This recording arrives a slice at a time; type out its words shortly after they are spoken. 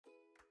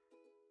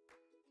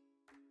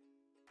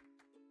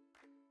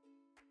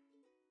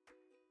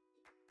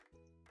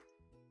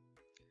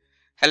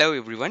Hello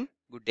everyone,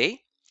 good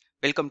day.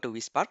 Welcome to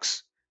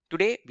VSPARKZ.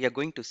 Today we are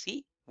going to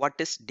see what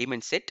is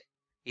DaemonSet,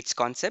 its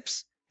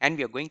concepts, and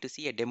we are going to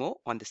see a demo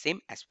on the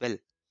same as well.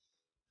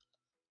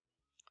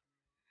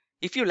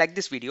 If you like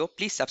this video,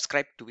 please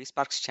subscribe to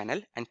VSPARKZ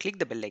channel and click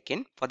the bell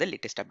icon for the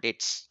latest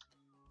updates.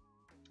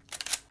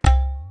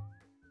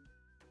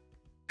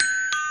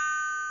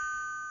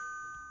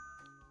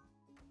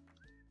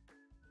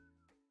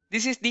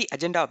 This is the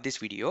agenda of this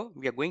video.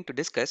 We are going to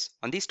discuss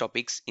on these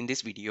topics in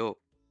this video.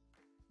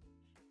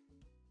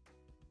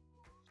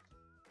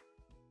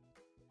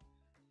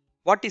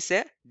 What is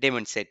a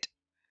DaemonSet?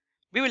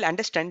 We will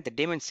understand the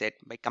DaemonSet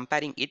by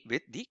comparing it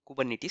with the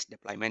Kubernetes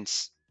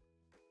deployments.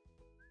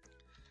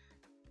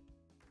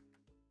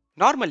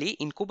 Normally,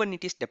 in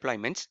Kubernetes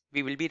deployments,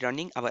 we will be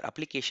running our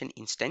application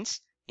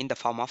instance in the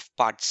form of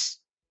pods.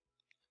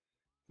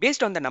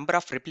 Based on the number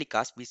of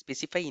replicas we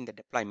specify in the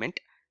deployment,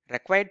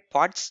 required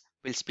pods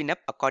will spin up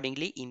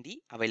accordingly in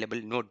the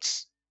available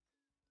nodes.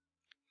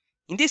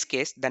 In this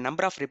case, the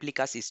number of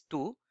replicas is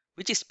 2,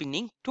 which is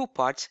spinning 2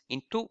 pods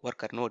in 2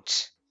 worker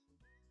nodes.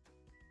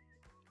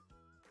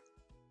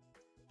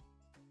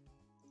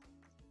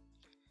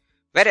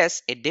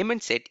 Whereas a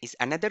DaemonSet is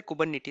another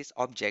Kubernetes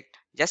object,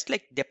 just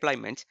like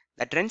deployments,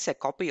 that runs a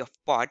copy of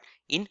pod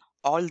in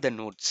all the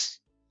nodes.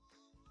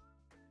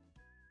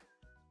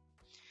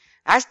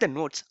 As the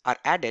nodes are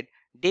added,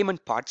 daemon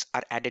pods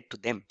are added to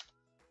them.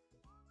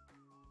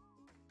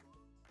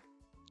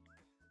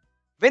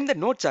 When the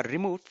nodes are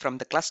removed from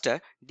the cluster,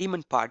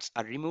 daemon pods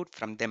are removed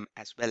from them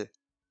as well.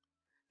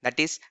 That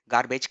is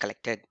garbage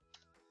collected.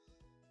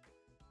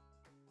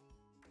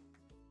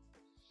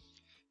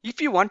 If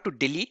you want to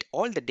delete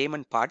all the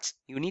daemon pods,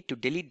 you need to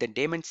delete the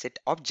DaemonSet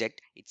object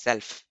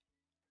itself.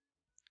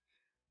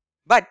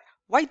 But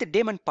why the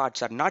daemon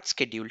pods are not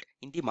scheduled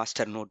in the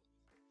master node?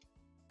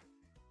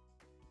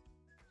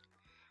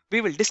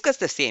 We will discuss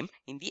the same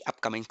in the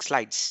upcoming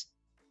slides.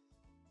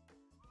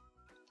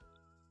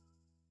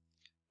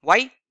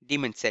 Why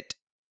DaemonSet?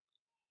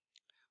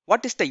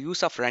 What is the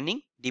use of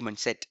running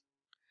DaemonSet?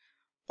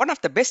 One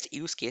of the best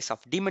use case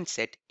of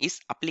DaemonSet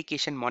is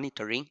application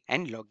monitoring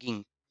and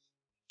logging.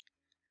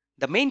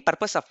 The main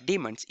purpose of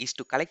daemons is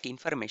to collect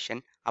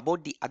information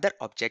about the other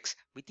objects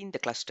within the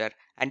cluster,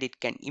 and it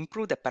can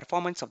improve the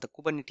performance of the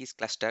Kubernetes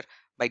cluster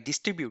by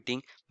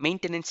distributing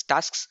maintenance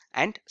tasks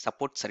and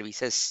support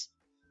services.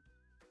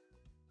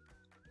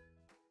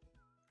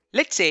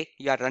 Let's say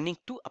you are running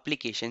 2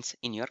 applications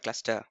in your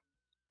cluster.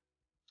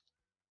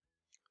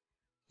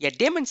 A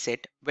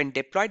DaemonSet, when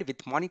deployed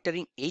with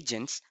monitoring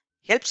agents,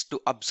 helps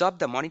to absorb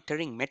the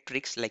monitoring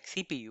metrics like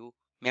CPU,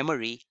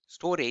 memory,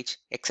 storage,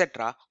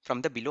 etc.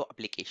 from the below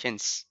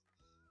applications.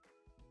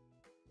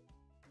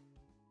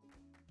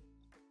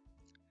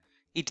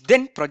 It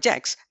then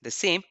projects the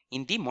same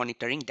in the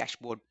monitoring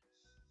dashboard.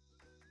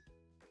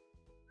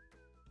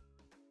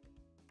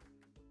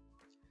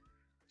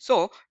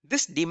 So,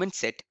 this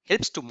DaemonSet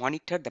helps to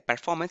monitor the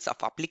performance of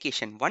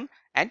application 1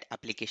 and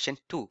application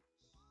 2.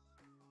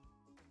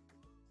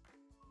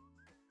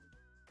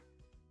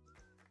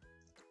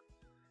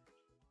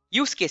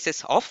 Use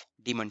cases of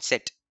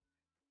DaemonSet.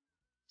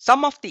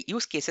 Some of the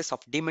use cases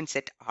of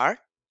DaemonSet are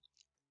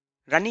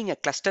running a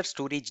cluster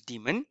storage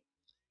daemon,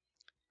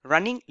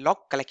 running log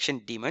collection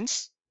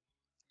daemons,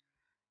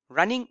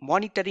 running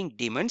monitoring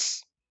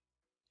daemons,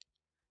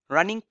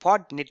 running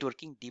pod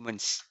networking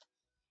daemons.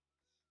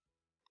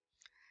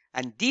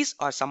 And these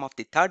are some of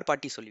the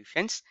third-party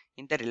solutions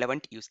in the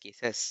relevant use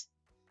cases.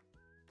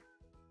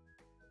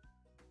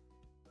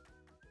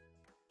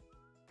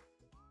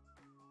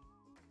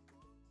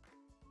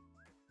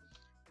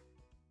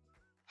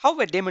 How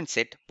a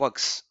DaemonSet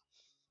works.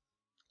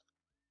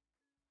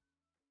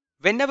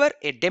 Whenever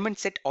a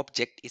DaemonSet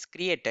object is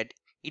created,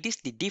 it is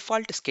the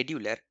default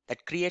scheduler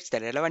that creates the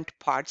relevant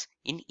pods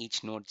in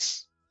each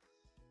nodes.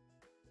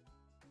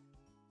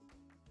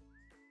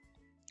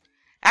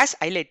 As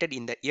highlighted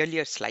in the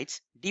earlier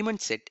slides,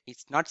 DaemonSet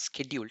is not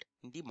scheduled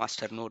in the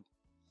master node.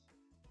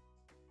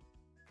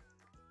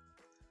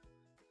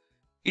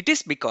 It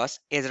is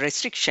because a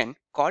restriction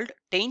called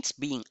taints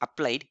being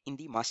applied in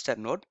the master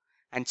node,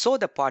 and so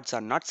the pods are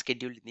not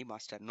scheduled in the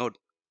master node.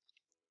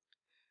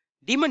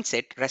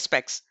 DaemonSet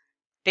respects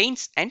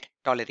taints and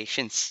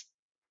tolerations.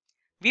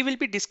 We will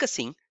be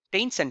discussing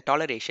taints and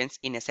tolerations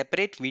in a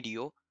separate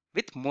video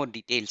with more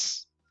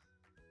details.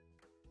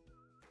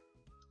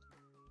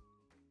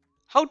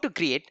 How to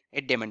create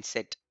a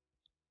DaemonSet?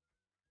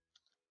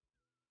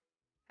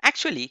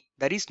 Actually,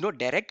 there is no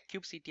direct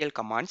kubectl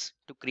commands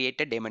to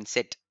create a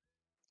DaemonSet.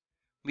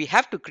 We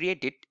have to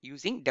create it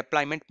using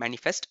deployment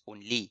manifest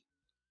only.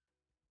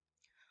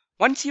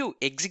 Once you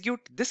execute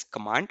this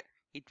command,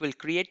 it will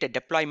create a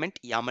deployment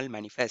YAML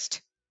manifest.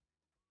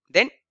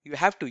 Then you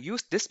have to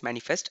use this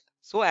manifest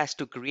so as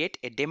to create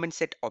a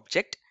DaemonSet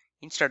object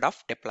instead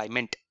of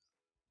deployment.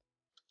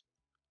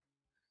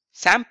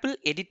 Sample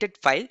edited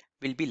file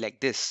will be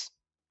like this.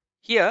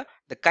 Here,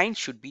 the kind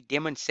should be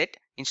DaemonSet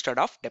instead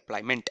of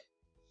deployment.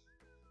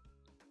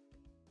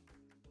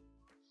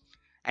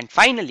 And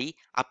finally,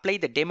 apply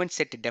the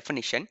DaemonSet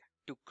definition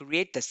to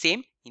create the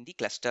same in the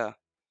cluster.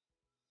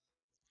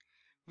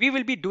 We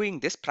will be doing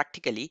this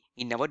practically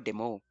in our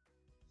demo.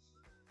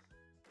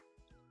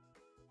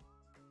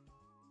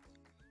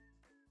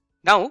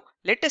 Now,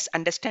 let us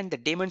understand the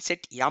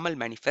DaemonSet YAML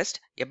manifest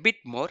a bit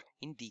more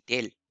in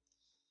detail.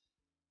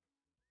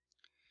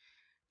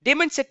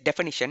 DaemonSet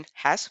definition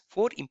has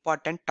four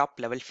important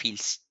top-level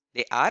fields.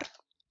 They are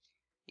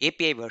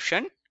API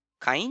version,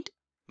 kind,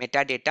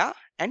 metadata,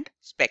 and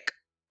spec.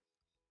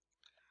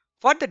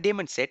 For the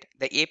DaemonSet,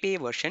 the API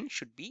version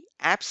should be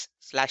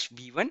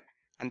apps/v1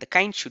 and the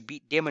kind should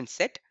be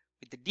DaemonSet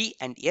with the D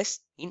and S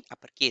in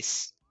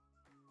uppercase.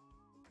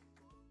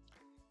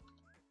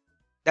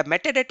 The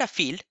metadata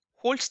field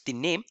holds the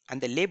name and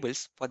the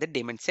labels for the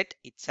DaemonSet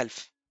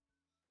itself.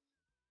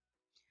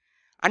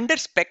 Under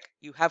spec,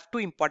 you have two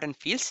important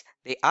fields.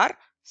 They are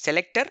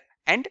selector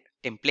and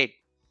template.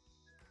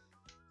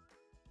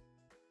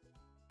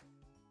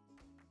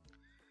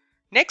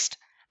 Next,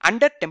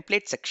 under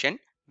template section,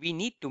 we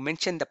need to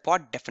mention the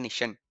pod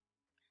definition.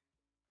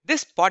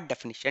 This pod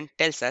definition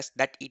tells us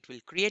that it will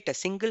create a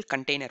single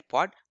container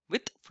pod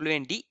with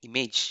Fluentd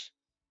image.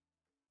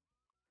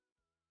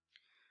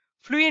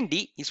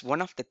 Fluentd is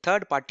one of the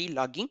third-party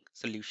logging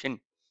solution.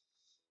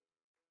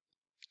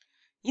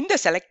 In the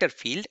selector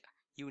field,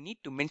 you need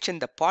to mention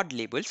the pod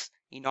labels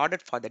in order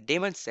for the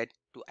DaemonSet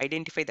to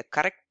identify the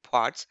correct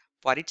pods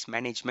for its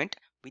management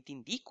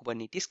within the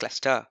Kubernetes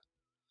cluster.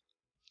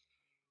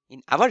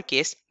 In our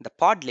case, the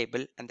pod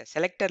label and the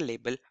selector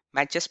label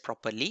matches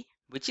properly,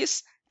 which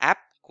is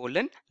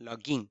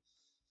app:/logging.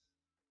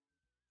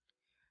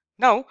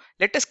 Now,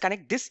 let us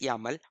connect this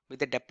YAML with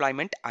the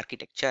deployment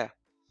architecture.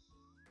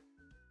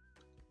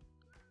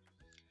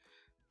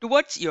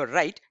 Towards your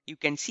right, you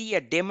can see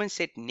a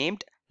DaemonSet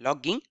named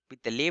logging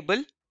with the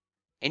label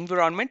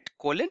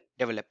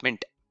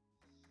environment:/development.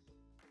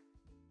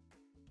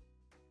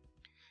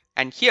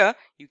 And here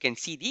you can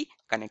see the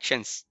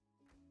connections.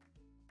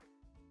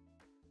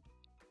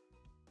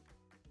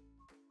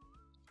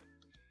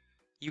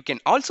 You can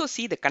also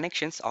see the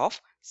connections of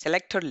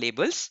selector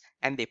labels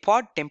and the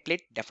pod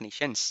template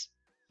definitions.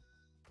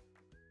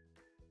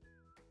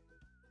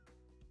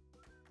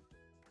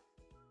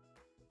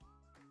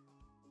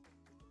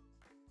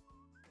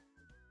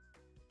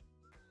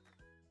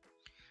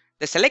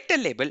 The selector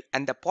label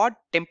and the pod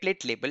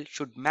template label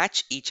should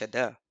match each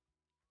other.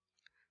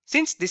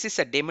 Since this is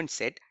a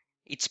DaemonSet,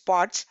 its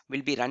pods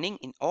will be running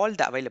in all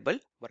the available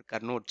worker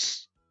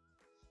nodes.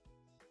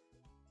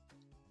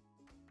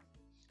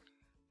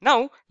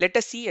 Now, let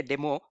us see a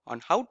demo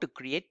on how to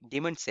create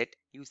DaemonSet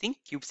using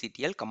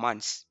kubectl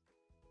commands.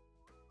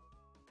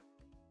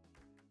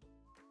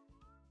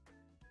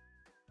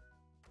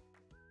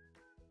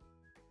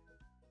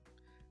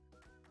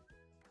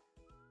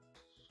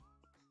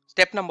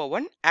 Step number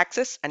 1,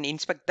 access and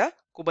inspect the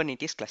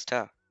Kubernetes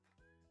cluster.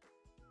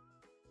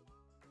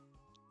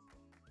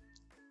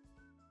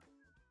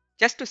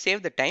 Just to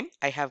save the time,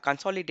 I have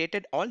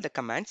consolidated all the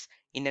commands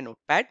in a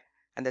notepad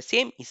and the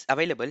same is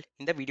available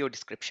in the video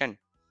description.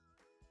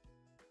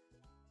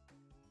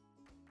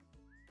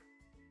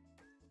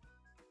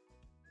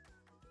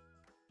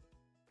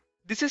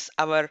 This is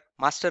our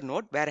master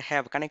node where I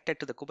have connected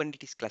to the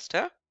Kubernetes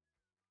cluster.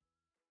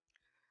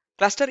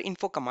 Cluster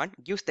info command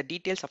gives the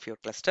details of your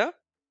cluster.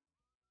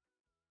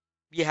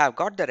 We have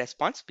got the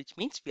response, which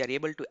means we are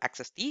able to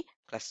access the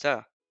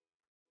cluster.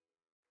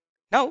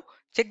 Now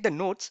check the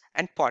nodes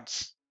and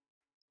pods.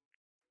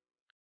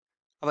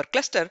 Our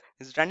cluster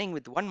is running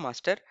with one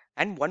master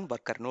and one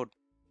worker node.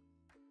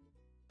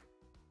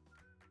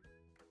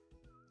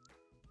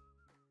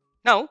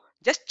 Now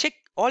just check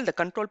all the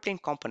control plane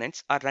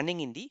components are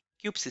running in the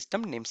kube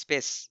system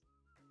namespace.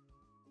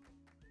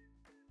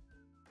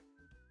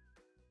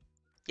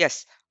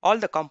 Yes, all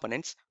the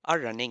components are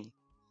running.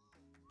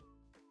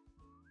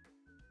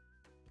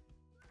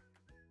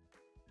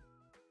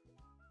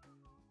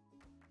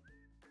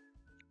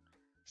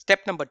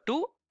 Step number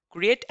 2,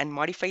 create and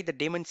modify the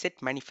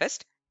DaemonSet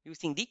manifest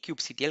using the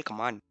kubectl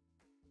command.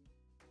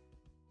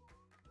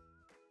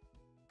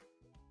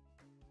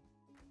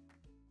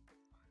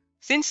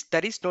 Since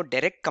there is no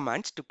direct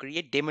commands to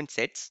create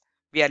DaemonSets,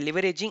 we are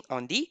leveraging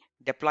on the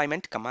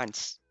deployment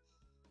commands.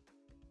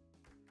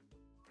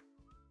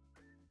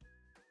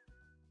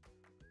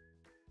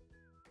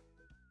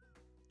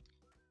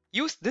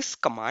 Use this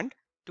command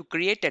to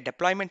create a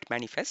deployment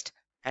manifest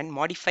and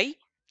modify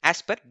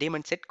as per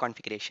DaemonSet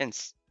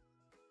configurations.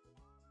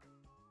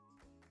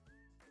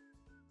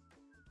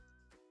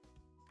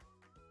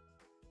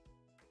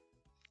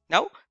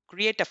 Now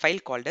create a file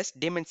called as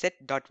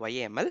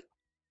daemonset.yaml.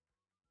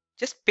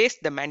 Just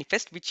paste the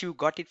manifest which you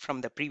got it from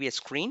the previous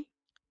screen.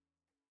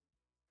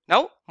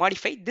 Now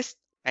modify this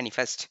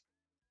manifest.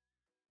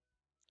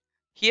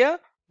 Here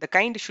the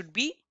kind should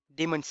be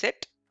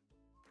DaemonSet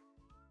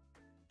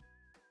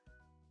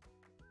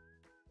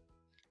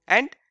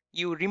and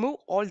you remove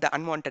all the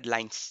unwanted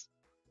lines.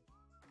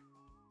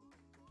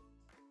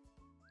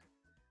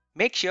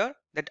 Make sure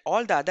that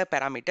all the other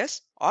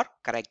parameters are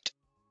correct.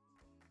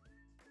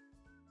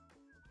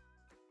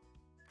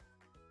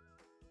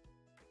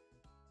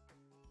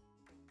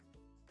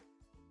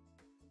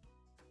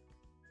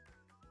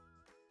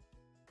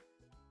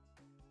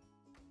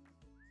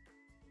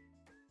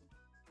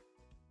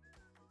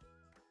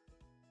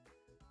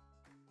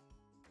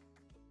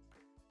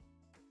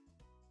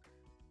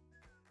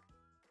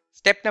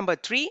 Step number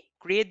 3,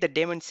 create the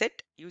daemon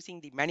set using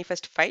the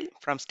manifest file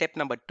from step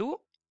number 2.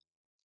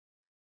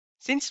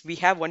 Since we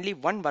have only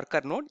one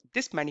worker node,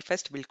 this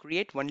manifest will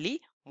create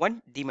only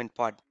one daemon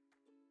pod.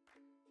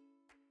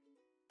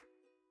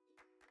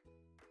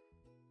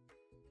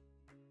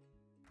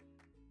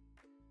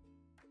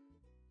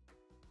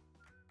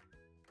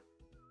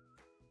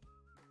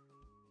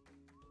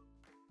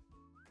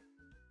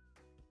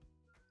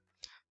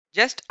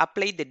 Just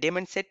apply the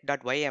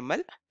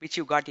DaemonSet.yml which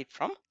you got it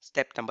from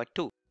step number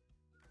 2.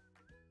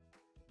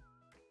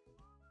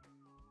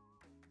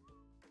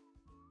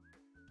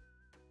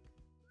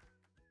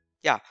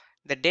 Yeah,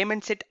 the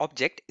DaemonSet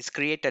object is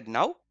created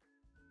now.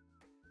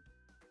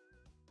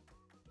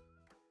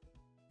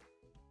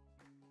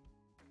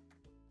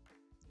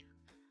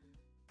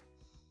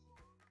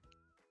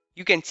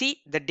 You can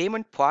see the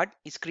daemon pod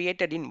is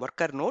created in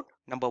worker node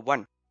number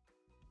 1.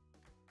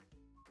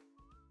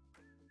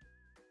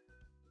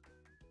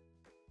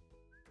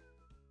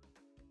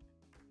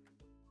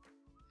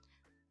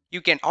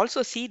 You can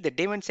also see the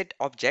DaemonSet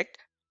object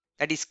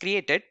that is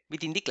created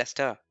within the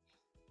cluster.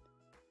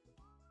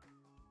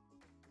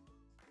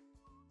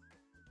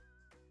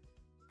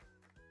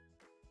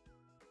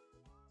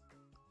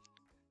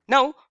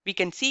 Now we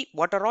can see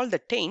what are all the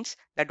taints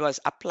that was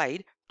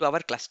applied to our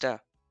cluster.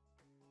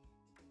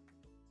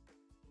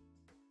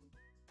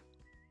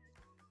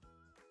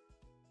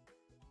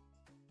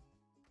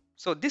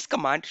 So this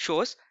command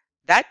shows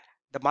that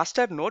the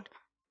master node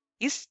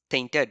is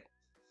tainted.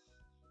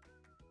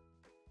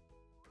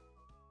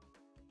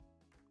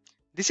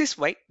 This is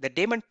why the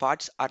daemon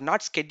pods are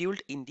not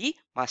scheduled in the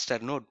master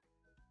node.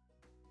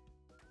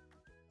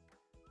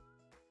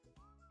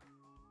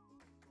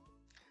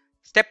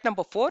 Step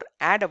number 4,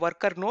 add a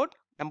worker node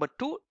number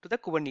 2 to the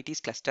Kubernetes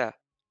cluster.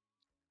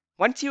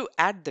 Once you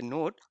add the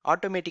node,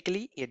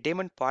 automatically a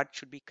daemon pod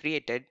should be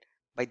created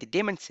by the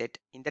daemon set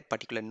in that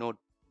particular node.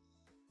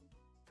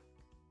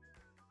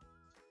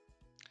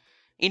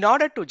 In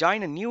order to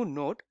join a new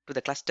node to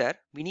the cluster,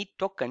 we need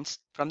tokens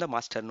from the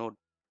master node.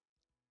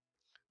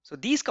 So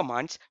these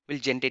commands will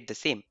generate the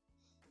same.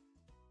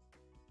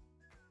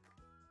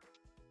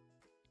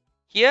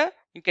 Here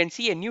you can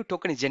see a new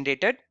token is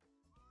generated.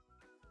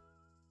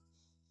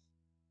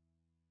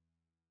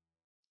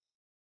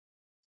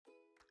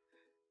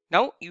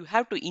 Now you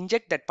have to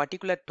inject that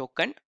particular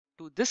token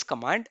to this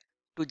command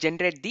to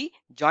generate the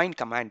join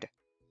command.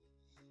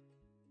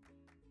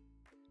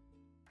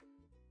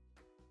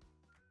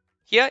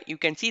 Here you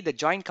can see the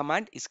join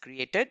command is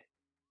created.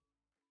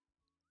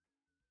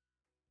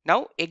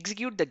 Now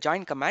execute the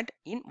join command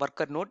in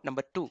worker node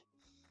number 2.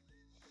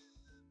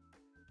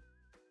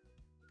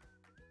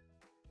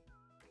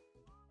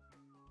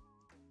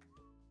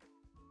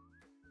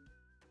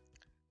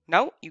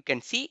 Now you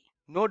can see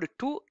node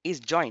 2 is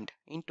joined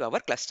into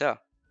our cluster.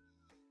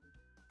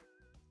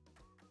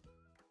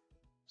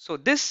 So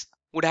this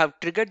would have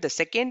triggered the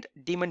second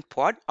daemon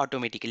pod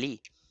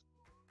automatically.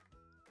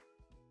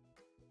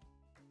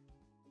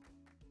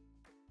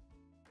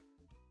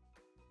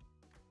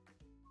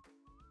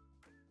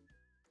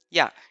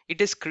 Yeah, it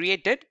is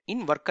created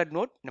in worker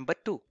node number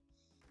 2.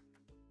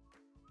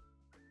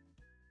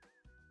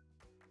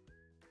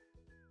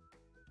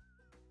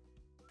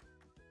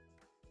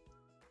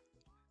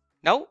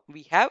 Now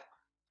we have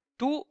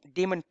 2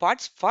 daemon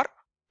pods for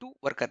 2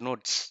 worker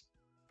nodes.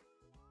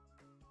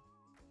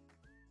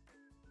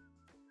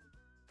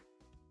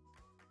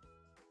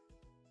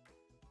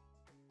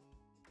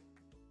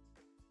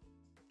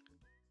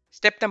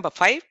 Step number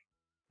 5,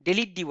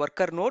 delete the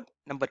worker node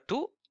number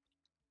 2.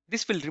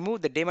 This will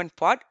remove the daemon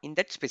pod in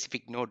that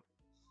specific node.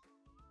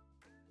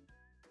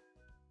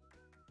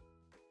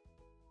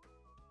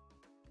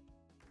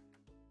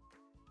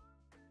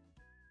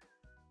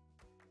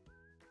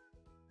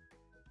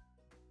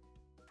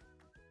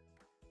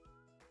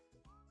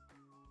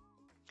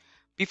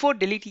 Before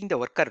deleting the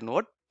worker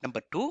node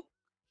number 2,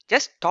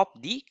 just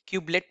stop the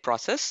kubelet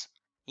process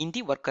in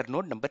the worker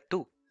node number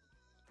 2.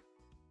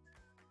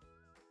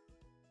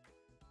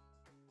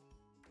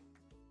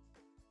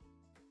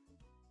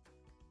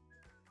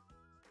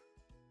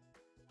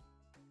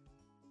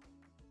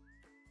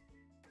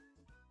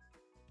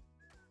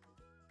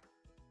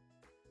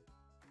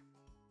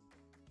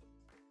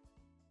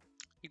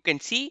 You can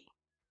see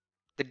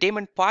the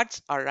daemon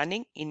pods are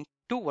running in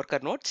 2 worker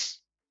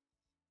nodes.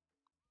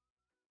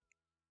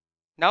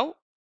 Now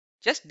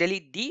just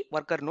delete the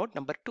worker node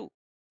number 2.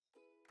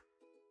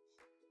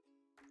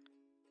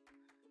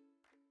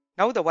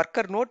 Now the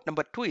worker node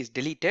number 2 is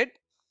deleted.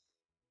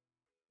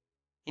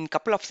 In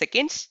couple of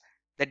seconds,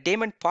 the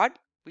daemon pod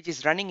which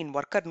is running in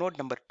worker node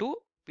number 2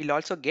 will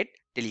also get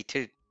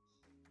deleted.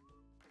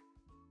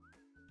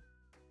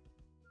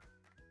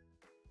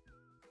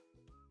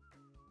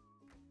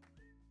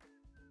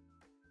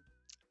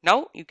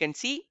 Now you can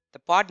see the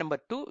pod number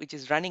 2 which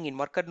is running in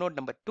worker node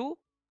number 2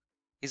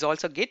 is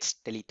also gets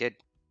deleted.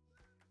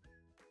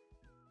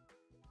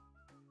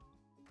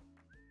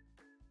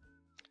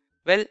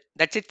 Well,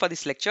 that's it for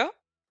this lecture.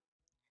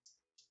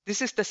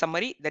 This is the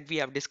summary that we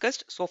have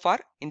discussed so far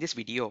in this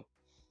video.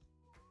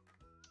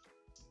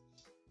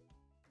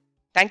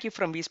 Thank you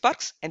from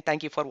VSPARKZ and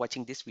thank you for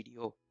watching this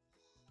video.